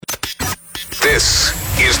This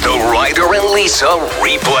is the Ryder and Lisa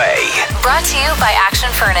replay. Brought to you by Action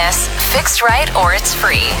Furnace. Fixed right or it's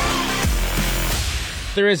free.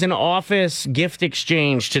 There is an office gift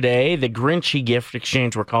exchange today, the Grinchy gift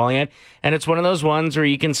exchange, we're calling it. And it's one of those ones where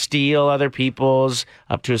you can steal other people's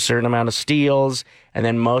up to a certain amount of steals. And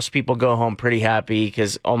then most people go home pretty happy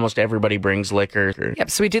because almost everybody brings liquor. Yep,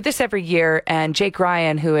 so we do this every year. And Jake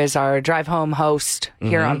Ryan, who is our drive home host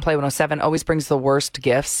here on Play 107, always brings the worst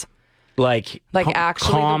gifts. Like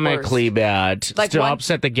actually comically bad. Like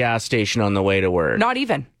Stops at the gas station on the way to work. Not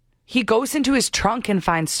even. He goes into his trunk and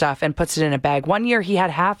finds stuff and puts it in a bag. One year he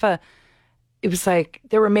had it was like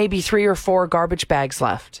there were maybe 3 or 4 garbage bags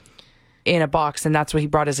left in a box, and that's what he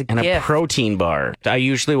brought as a gift. And a protein bar. I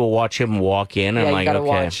usually will watch him walk in. And I'm like,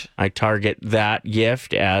 okay, I target that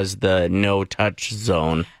gift as the no-touch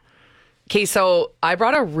zone. Okay, so I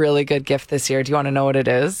brought a really good gift this year. Do you want to know what it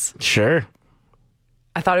is? Sure.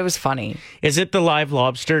 I thought it was funny. Is it the live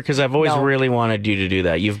lobster? Because I've always really wanted you to do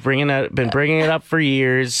that. You've been bringing it up for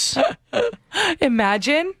years.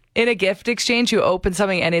 Imagine in a gift exchange you open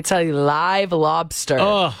something and it's a live lobster.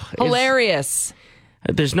 Oh, hilarious.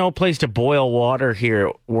 There's no place to boil water here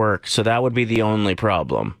at work, so that would be the only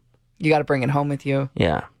problem. You got to bring it home with you.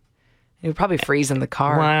 Yeah. It would probably freeze in the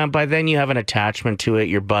car. Well, by then you have an attachment to it.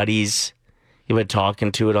 Your buddies, you've been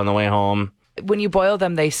talking to it on the way home. When you boil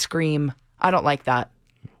them, they scream. I don't like that.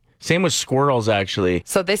 Same with squirrels, actually.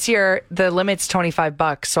 So this year, the limit's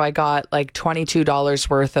 $25. So I got like $22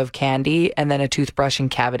 worth of candy and then a toothbrush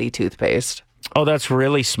and cavity toothpaste. Oh, that's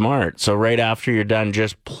really smart. So right after you're done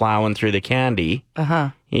just plowing through the candy,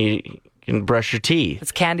 you can brush your teeth.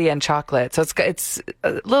 It's candy and chocolate. So it's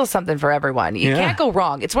a little something for everyone. You can't go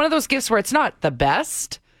wrong. It's one of those gifts where it's not the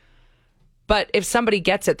best, but if somebody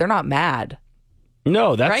gets it, they're not mad.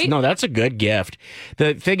 No, that's a good gift.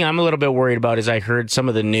 The thing I'm a little bit worried about is I heard some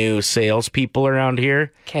of the new salespeople around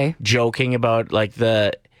here joking about like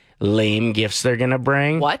the lame gifts they're gonna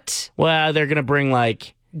bring. What? Well, they're gonna bring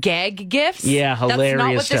like gag gifts. Yeah, hilarious. That's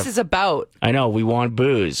not what stuff. this is about. I know. We want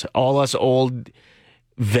booze. All us old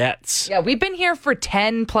vets. Yeah, we've been here for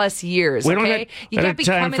 10 plus years. We okay, don't have, you can't be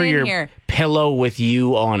time coming for in your here. pillow with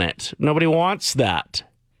you on it. Nobody wants that.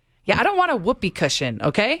 Yeah, I don't want a whoopee cushion.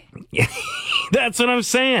 Okay. That's what I'm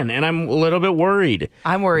saying, and I'm a little bit worried.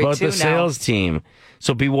 I'm worried about too the sales team.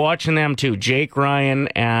 So be watching them too. Jake Ryan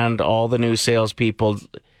and all the new salespeople.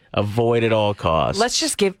 Avoid at all costs. Let's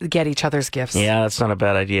just get each other's gifts. Yeah, that's not a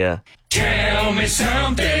bad idea. Tell me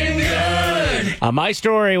something good. My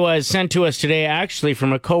story was sent to us today, actually,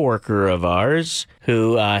 from a coworker of ours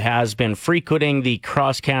who has been frequenting the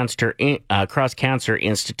Cross Cancer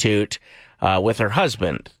Institute with her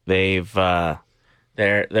husband.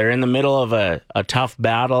 They're in the middle of a tough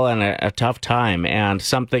battle and a tough time, and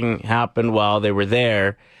something happened while they were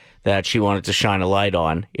there that she wanted to shine a light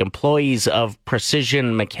on. Employees of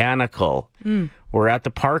Precision Mechanical were at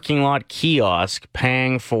the parking lot kiosk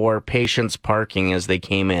paying for patients' parking as they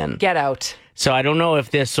came in. Get out. So I don't know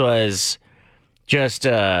if this was just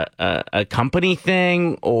a company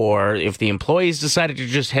thing or if the employees decided to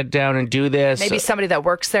just head down and do this. Maybe somebody that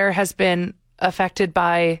works there has been affected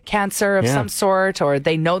by cancer of some sort, or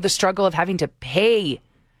they know the struggle of having to pay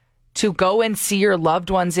to go and see your loved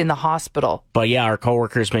ones in the hospital. But yeah, our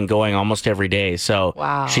coworker's been going almost every day. So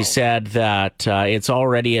she said that it's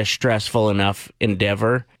already a stressful enough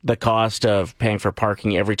endeavor. The cost of paying for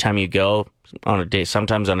parking every time you go on a day,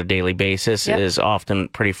 sometimes on a daily basis, is often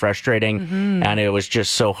pretty frustrating. And it was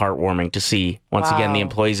just so heartwarming to see, once again, the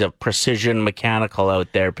employees of Precision Mechanical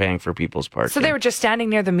out there paying for people's parking. So they were just standing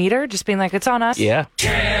near the meter, just being like, it's on us? Yeah.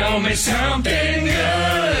 Tell me something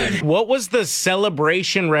good. What was the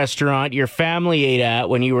celebration restaurant your family ate at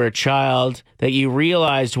when you were a child that you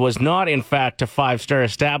realized was not, in fact, a 5-star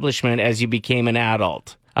establishment as you became an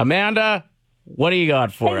adult? Amanda, what do you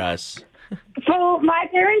got for us? So my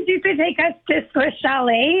parents used to take us to Swiss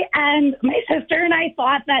Chalet, and my sister and I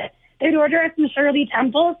thought that they'd order us some Shirley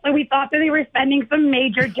Temples, so we thought that they were spending some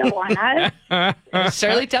major dough on us.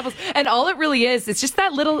 Shirley Temples. And all it really is, it's just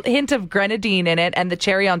that little hint of grenadine in it and the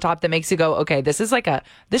cherry on top that makes you go, okay, this is a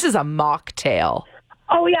mocktail.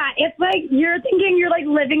 Oh, yeah. It's like you're thinking you're like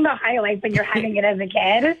living the high life when you're having it as a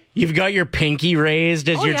kid. You've got your pinky raised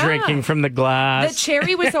as you're drinking from the glass. The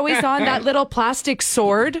cherry was always on that little plastic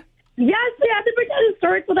sword. Yes, they had to pretend a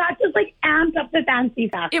sword, so that just like amped up the fancy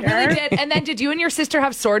factor. It really did. And then did you and your sister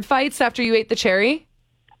have sword fights after you ate the cherry?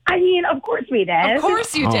 I mean, of course we did. Of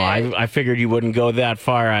course you did. I figured you wouldn't go that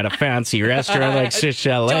far at a fancy restaurant like Swiss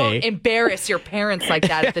Chalet. Don't embarrass your parents like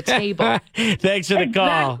that at the table. Thanks for the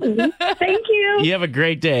call. Thank you. You have a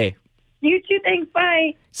great day. You too. Thanks.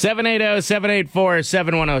 Bye.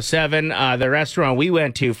 780-784-7107. The restaurant we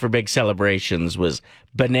went to for big celebrations was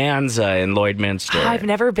Bonanza in Lloydminster. I've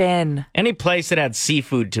never been. Any place that had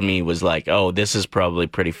seafood to me was like, oh, this is probably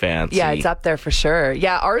pretty fancy. Yeah, it's up there for sure.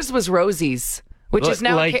 Yeah, ours was Rosie's, which is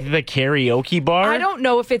now like the karaoke bar. I don't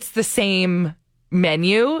know if it's the same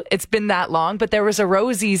menu. It's been that long, but there was a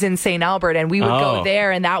Rosie's in St. Albert, and we would go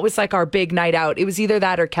there, and that was like our big night out. It was either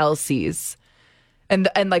that or Kelsey's. And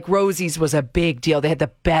like Rosie's was a big deal. They had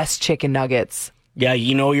the best chicken nuggets. Yeah,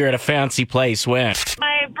 you know you're at a fancy place when.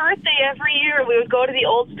 My birthday every year, we would go to the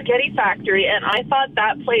old spaghetti factory, and I thought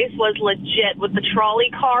that place was legit with the trolley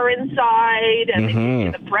car inside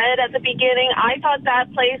and the bread at the beginning. I thought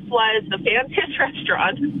that place was the fanciest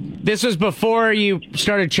restaurant. This was before you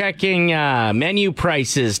started checking menu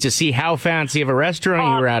prices to see how fancy of a restaurant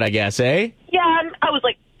you were at, I guess, eh? Yeah, I was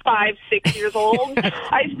like 5, 6 years old.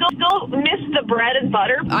 I still miss the bread and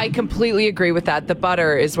butter. I completely agree with that. The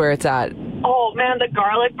butter is where it's at. Oh, man, the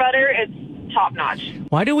garlic butter, it's top notch.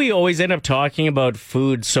 Why do we always end up talking about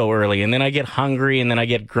food so early, and then I get hungry, and then I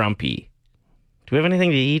get grumpy? Do we have anything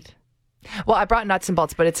to eat? Well, I brought nuts and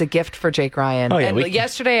bolts, but it's a gift for Jake Ryan. Oh, yeah, and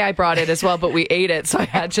yesterday I brought it as well, but we ate it, so I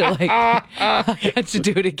had to I had to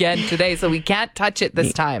do it again today, so we can't touch it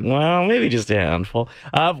this time. Well, maybe just a handful.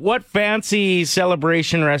 What fancy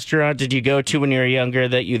celebration restaurant did you go to when you were younger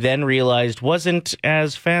that you then realized wasn't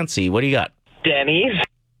as fancy? What do you got? Denny's.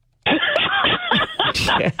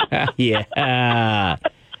 Yeah.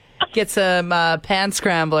 Get some pan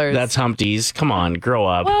scramblers. That's Humpty's. Come on, grow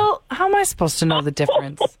up. Well, how am I supposed to know the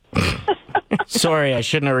difference? Sorry, I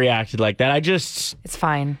shouldn't have reacted like that. It's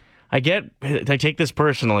fine. I take this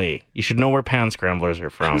personally. You should know where pan scramblers are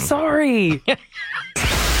from. I'm sorry.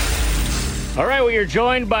 All right, well, you're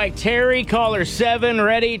joined by Terry, caller 7,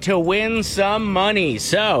 ready to win some money.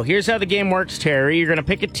 So here's how the game works, Terry. You're going to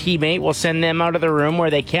pick a teammate. We'll send them out of the room where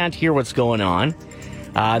they can't hear what's going on.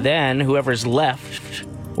 Then whoever's left,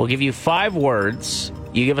 we'll give you 5 words.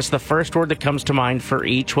 You give us the first word that comes to mind for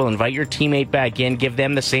each. We'll invite your teammate back in, give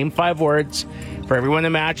them the same 5 words. For everyone that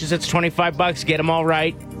matches, it's $25. Get them all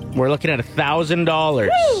right. We're looking at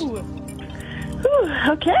 $1,000.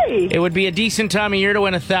 Okay. It would be a decent time of year to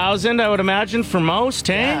win 1,000, I would imagine, for most,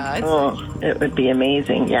 eh? Yeah, it would be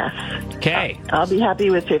amazing, yes. Okay. I'll be happy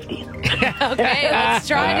with 50. Okay, let's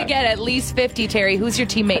try to get at least 50, Terry. Who's your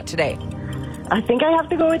teammate today? I think I have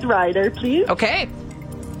to go with Ryder, please. Okay.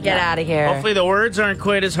 Get out of here. Hopefully the words aren't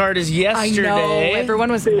quite as hard as yesterday. I know.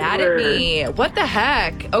 Everyone was mad at me. What the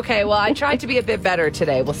heck? Okay, well, I tried to be a bit better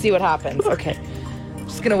today. We'll see what happens. Okay.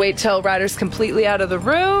 Just going to wait till Ryder's completely out of the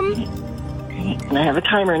room. And I have a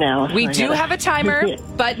timer now. We do have a timer,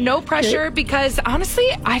 but no pressure because, honestly,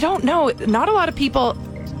 I don't know. Not a lot of people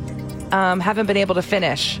haven't been able to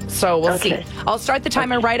finish. So we'll see. I'll start the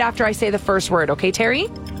timer right after I say the first word. Okay, Terry?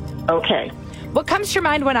 Okay. What comes to your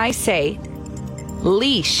mind when I say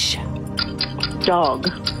leash? Dog.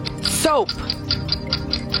 Soap.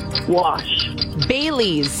 Wash.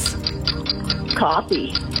 Bailey's.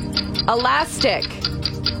 Coffee. Elastic.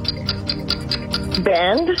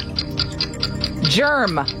 Band.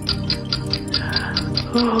 Germ.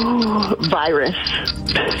 Virus.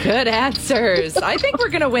 Good answers. I think we're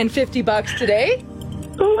going to win $50 today.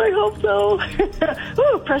 Oh, I hope so.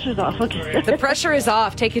 Oh, pressure's off. Okay. The pressure is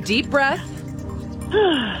off. Take a deep breath.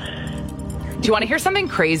 Do you want to hear something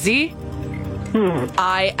crazy?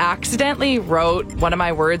 I accidentally wrote one of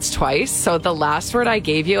my words twice, so the last word I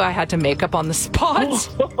gave you, I had to make up on the spot.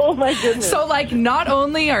 Oh my goodness. So, not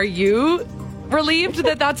only are you relieved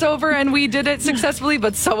that that's over and we did it successfully,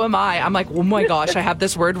 but so am I. I'm like, oh my gosh, I have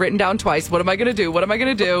this word written down twice. What am I going to do? What am I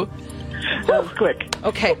going to do? That was quick.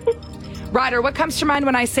 Okay. Ryder, what comes to mind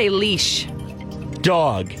when I say leash?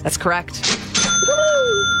 Dog. That's correct.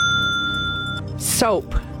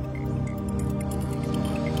 Soap.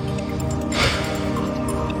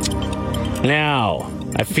 Now,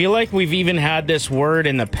 I feel like we've even had this word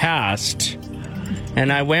in the past,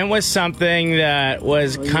 and I went with something that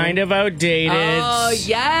was kind of outdated. Oh,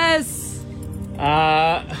 yes.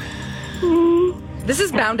 This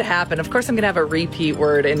is bound to happen. Of course, I'm going to have a repeat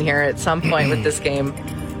word in here at some point with this game.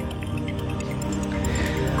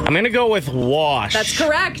 I'm going to go with wash. That's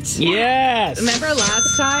correct. Yes. Remember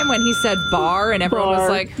last time when he said bar and everyone was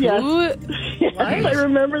like, who? Yes. Yes, I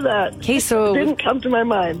remember that. Okay, so it didn't come to my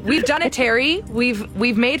mind. We've done it, Terry.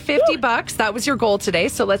 We've made $50. That was your goal today,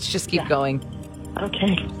 so let's just keep going.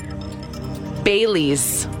 Okay.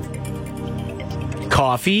 Bailey's.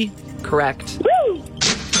 Coffee. Correct. Woo!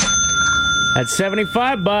 That's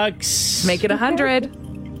 $75. Make it 100.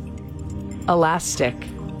 Elastic.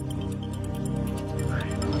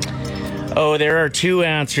 Oh, there are two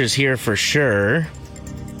answers here for sure.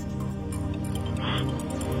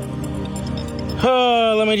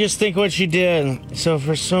 Oh, let me just think what she did. So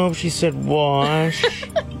for soap, she said wash.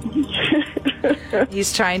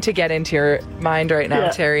 He's trying to get into your mind right now,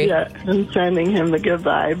 Terry. Yeah, I'm sending him the good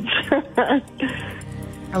vibes.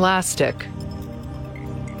 Elastic.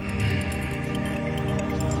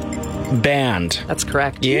 Band. That's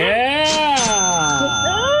correct. Yeah!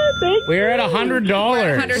 We're at $100.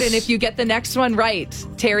 $100, and if you get the next one right,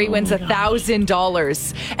 Terry wins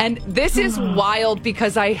 $1,000. And this is wild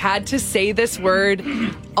because I had to say this word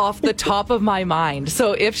off the top of my mind.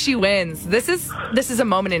 So if she wins, this is a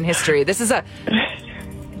moment in history. This is a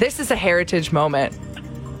heritage moment.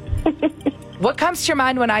 What comes to your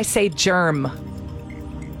mind when I say germ?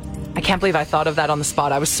 I can't believe I thought of that on the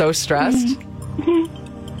spot. I was so stressed.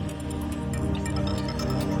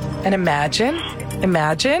 And imagine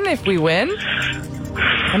if we win.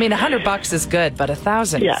 I mean, $100 is good, but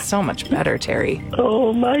 $1,000 is so much better, Terry.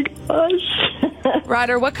 Oh my gosh.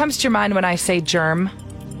 Ryder, what comes to your mind when I say germ?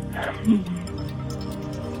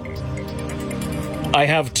 I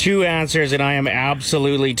have two answers, and I am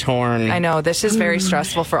absolutely torn. I know, this is very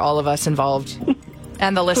stressful for all of us involved.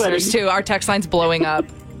 And the listeners, too. Our text line's blowing up.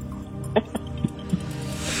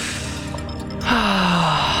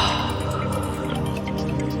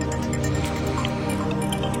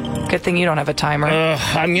 Good thing you don't have a timer.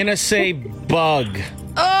 I'm going to say bug.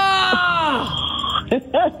 Oh!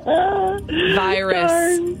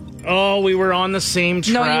 Virus. Oh, we were on the same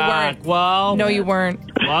track. No, you weren't. Well, no, you weren't.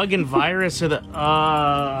 Bug and virus are the...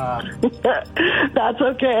 That's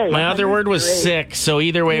okay. My other word was sick, so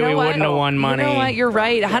either way, we wouldn't have won money. You know what? You're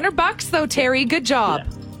right. $100 though, Terry. Good job.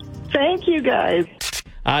 Thank you, guys.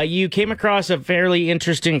 You came across a fairly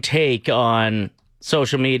interesting take on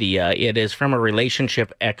social media. It is from a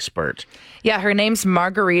relationship expert. Yeah, her name's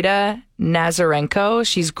Margarita Nazarenko.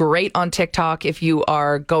 She's great on TikTok if you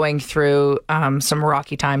are going through some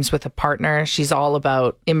rocky times with a partner. She's all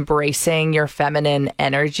about embracing your feminine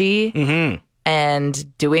energy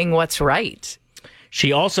and doing what's right.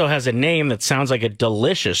 She also has a name that sounds like a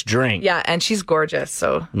delicious drink. Yeah, and she's gorgeous.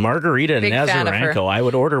 So Margarita Nazarenko. I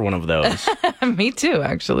would order one of those. Me too,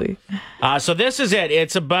 actually. So this is it.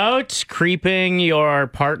 It's about creeping your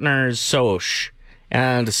partner's soch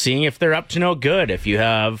and seeing if they're up to no good, if you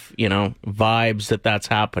have, vibes that's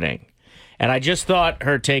happening. And I just thought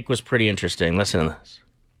her take was pretty interesting. Listen to this.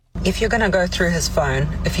 If you're going to go through his phone,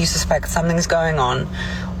 if you suspect something's going on,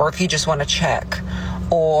 or if you just want to check,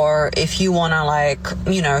 or if you want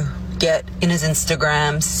to get in his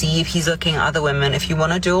Instagram, see if he's looking at other women, if you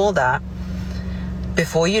want to do all that,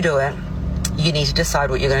 before you do it, you need to decide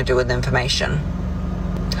what you're going to do with the information.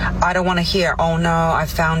 I don't want to hear, oh no, I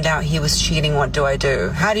found out he was cheating, what do I do?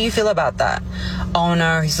 How do you feel about that? Oh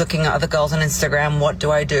no, he's looking at other girls on Instagram, what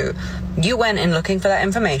do I do? You went in looking for that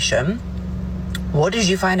information. What did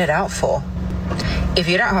you find it out for? If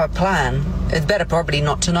you don't have a plan, it's better probably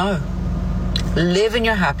not to know. Live in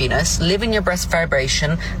your happiness, live in your best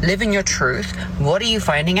vibration, live in your truth. What are you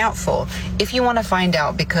finding out for? If you want to find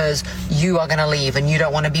out because you are going to leave and you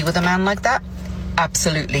don't want to be with a man like that,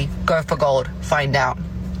 absolutely, go for gold, find out.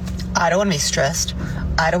 I don't want to be stressed.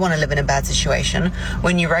 I don't want to live in a bad situation.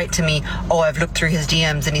 When you write to me, oh, I've looked through his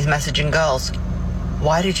DMs and he's messaging girls.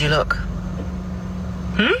 Why did you look?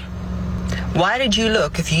 Why did you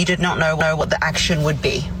look if you did not know what the action would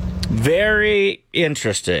be? Very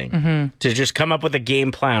interesting to just come up with a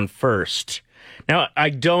game plan first. Now, I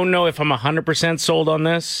don't know if I'm 100% sold on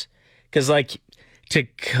this, because, to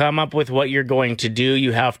come up with what you're going to do,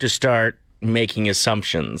 you have to start making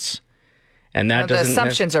assumptions. And that the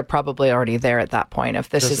assumptions are probably already there at that point. If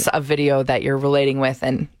this is a video that you're relating with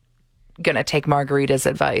and going to take Margarita's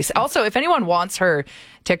advice. Also, if anyone wants her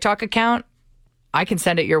TikTok account, I can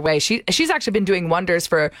send it your way. She's actually been doing wonders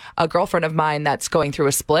for a girlfriend of mine that's going through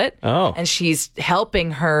a split. Oh. And she's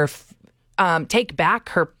helping her take back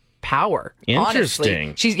her power. Interesting.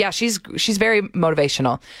 Honestly. She's very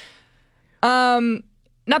motivational.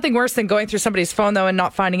 Nothing worse than going through somebody's phone, though, and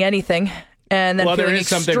not finding anything. And then feeling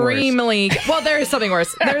extremely... Well, there is something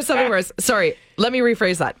worse. There is something worse. Sorry, let me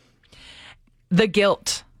rephrase that. The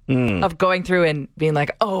guilt of going through and being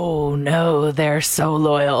like, oh, no, they're so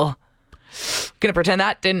loyal. Gonna pretend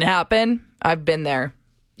that didn't happen. I've been there.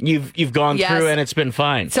 You've gone through and it's been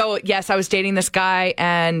fine. So yes, I was dating this guy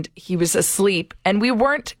and he was asleep and we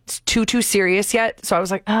weren't too serious yet. So I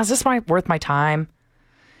was like, is this worth my time?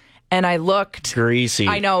 And I looked. Greasy.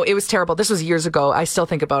 I know, it was terrible. This was years ago. I still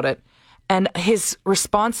think about it. And his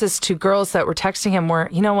responses to girls that were texting him were,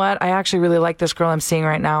 you know what? I actually really like this girl I'm seeing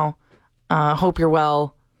right now. Hope you're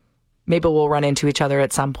well. maybe we'll run into each other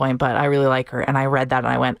at some point, but I really like her. And I read that and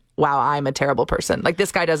I went, wow, I'm a terrible person. Like,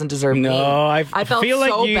 this guy doesn't deserve me. No, I felt feel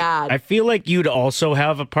like so bad. I feel like you'd also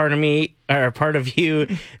have a part of me, or a part of you,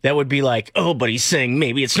 that would be like, oh, but he's saying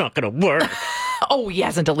maybe it's not going to work. Oh, he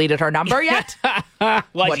hasn't deleted her number yet?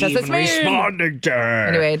 What does this mean? Responding to her?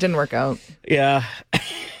 Anyway, it didn't work out. Yeah.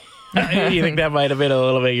 You think that might have been a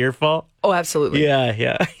little bit your fault? Oh, absolutely. Yeah.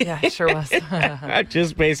 Yeah, it sure was.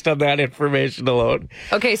 Just based on that information alone.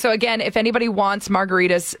 Okay, so again, if anybody wants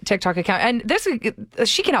Margarita's TikTok account, and this,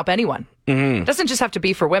 she can help anyone. It doesn't just have to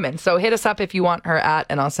be for women. So hit us up if you want her at,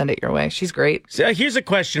 and I'll send it your way. She's great. So here's a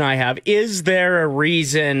question I have. Is there a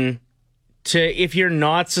reason to, if you're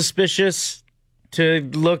not suspicious, to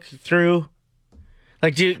look through?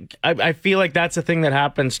 Like, I feel like that's a thing that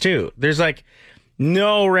happens too. There's like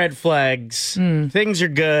no red flags. Things are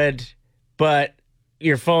good, but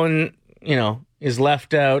your phone, is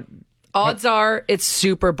left out. Odds are it's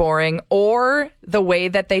super boring, or the way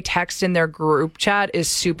that they text in their group chat is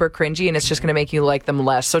super cringy and it's just going to make you like them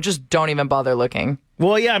less. So just don't even bother looking.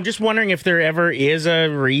 Well, yeah, I'm just wondering if there ever is a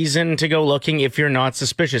reason to go looking if you're not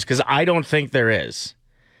suspicious, because I don't think there is.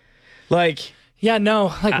 Like... Yeah,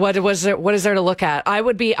 no. Like, what is there to look at? I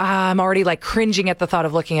would be, I'm already like cringing at the thought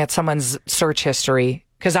of looking at someone's search history,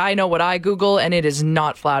 because I know what I Google and it is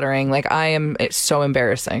not flattering. Like, it's so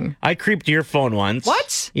embarrassing. I creeped your phone once.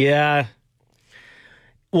 What? Yeah.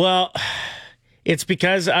 Well, it's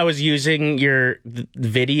because I was using your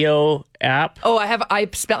video app. Oh, I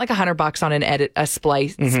spent like $100 on a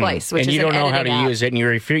splice, which and is you don't an know how to editing app. use it, and you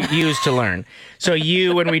refuse to learn. So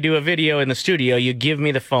when we do a video in the studio, you give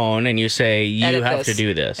me the phone and you say, you Edit have this. to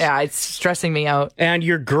do this. Yeah, it's stressing me out. And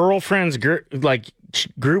your girlfriend's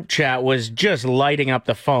group chat was just lighting up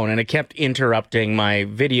the phone, and it kept interrupting my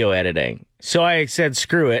video editing. So I said,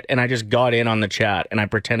 screw it, and I just got in on the chat, and I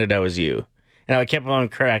pretended I was you. And I kept on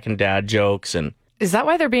cracking dad jokes. And is that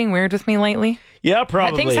why they're being weird with me lately? Yeah,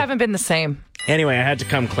 probably. Things haven't been the same. Anyway, I had to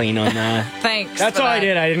come clean on that. Thanks. That's all I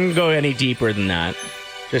did. I didn't go any deeper than that.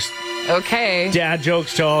 Just okay. Dad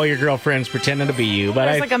jokes to all your girlfriends pretending to be you. But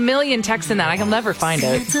There's like a million texts in that. I can never find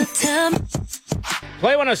it.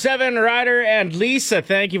 Play 107, Ryder and Lisa,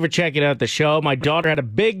 thank you for checking out the show. My daughter had a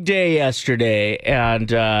big day yesterday,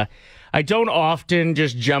 and I don't often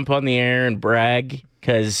just jump on the air and brag,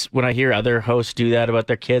 because when I hear other hosts do that about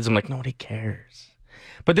their kids, I'm like, nobody cares.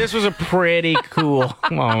 But this was a pretty cool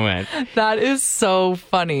moment. That is so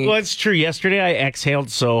funny. Well, it's true. Yesterday, I exhaled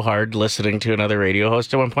so hard listening to another radio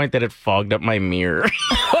host at one point that it fogged up my mirror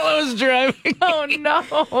while I was driving. Oh, no.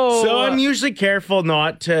 So I'm usually careful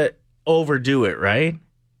not to overdo it, right?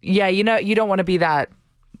 Yeah, you don't want to be that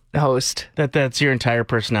host. That's your entire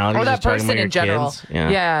personality. Or that person in general. Kids.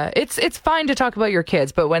 Yeah. It's fine to talk about your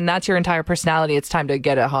kids, but when that's your entire personality, it's time to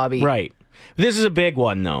get a hobby. Right. This is a big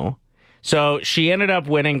one, though. So she ended up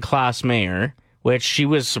winning class mayor, which she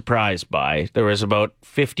was surprised by. There was about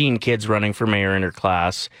 15 kids running for mayor in her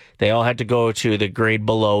class. They all had to go to the grade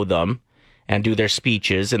below them and do their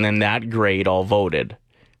speeches, and then that grade all voted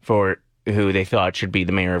for who they thought should be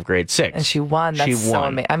the mayor of grade 6. And she won. That's so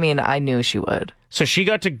amazing. I mean, I knew she would. So she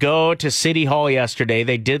got to go to City Hall yesterday.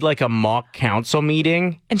 They did like a mock council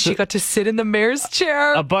meeting. And she got to sit in the mayor's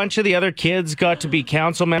chair. A bunch of the other kids got to be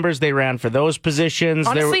council members. They ran for those positions.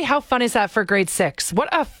 Honestly, how fun is that for grade 6? What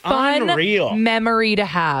a fun memory to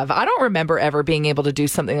have. I don't remember ever being able to do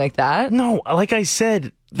something like that. No, like I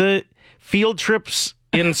said, the field trips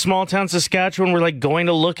in small town Saskatchewan were like going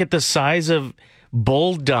to look at the size of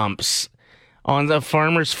bull dumps on the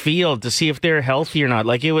farmer's field to see if they're healthy or not.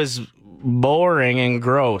 Like, it was boring and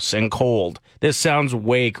gross and cold. This sounds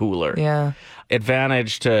way cooler. Yeah.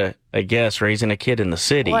 Advantage to, I guess, raising a kid in the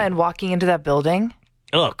city. Well, and walking into that building.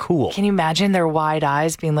 Oh, cool. Can you imagine their wide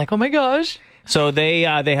eyes being like, oh my gosh. So they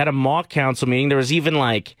had a mock council meeting. There was even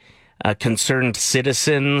like concerned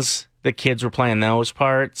citizens. The kids were playing those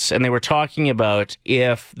parts, and they were talking about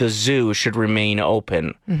if the zoo should remain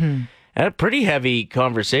open. Mm-hmm. A pretty heavy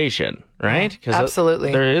conversation, right?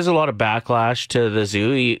 Absolutely. There is a lot of backlash to the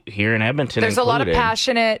zoo here in Edmonton. There's a lot of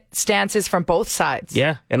passionate stances from both sides.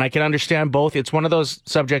 Yeah, and I can understand both. It's one of those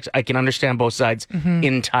subjects I can understand both sides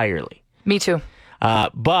entirely. Me too.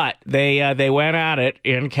 But they went at it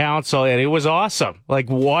in council, and it was awesome. Like,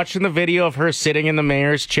 watching the video of her sitting in the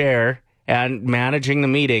mayor's chair and managing the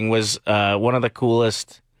meeting was one of the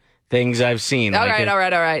coolest things I've seen. All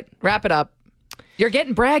right. Wrap it up. You're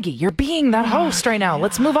getting braggy. You're being that host right now.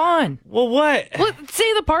 Let's move on. Well, what? Let's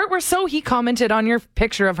say the part where he commented on your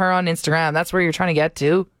picture of her on Instagram. That's where you're trying to get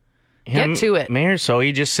to. Get to it. Mayor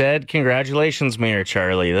he just said, congratulations, Mayor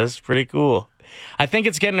Charlie. That's pretty cool. I think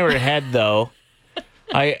it's getting to her head, though.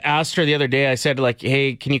 I asked her the other day, I said, like,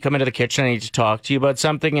 hey, can you come into the kitchen? I need to talk to you about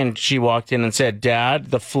something. And she walked in and said,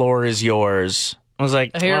 Dad, the floor is yours. I was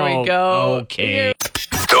like, Here we go. Okay.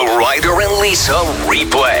 The Ryder and Lisa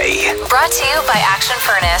replay. Brought to you by Action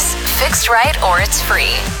Furnace. Fixed right or it's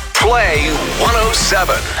free. Play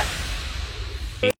 107.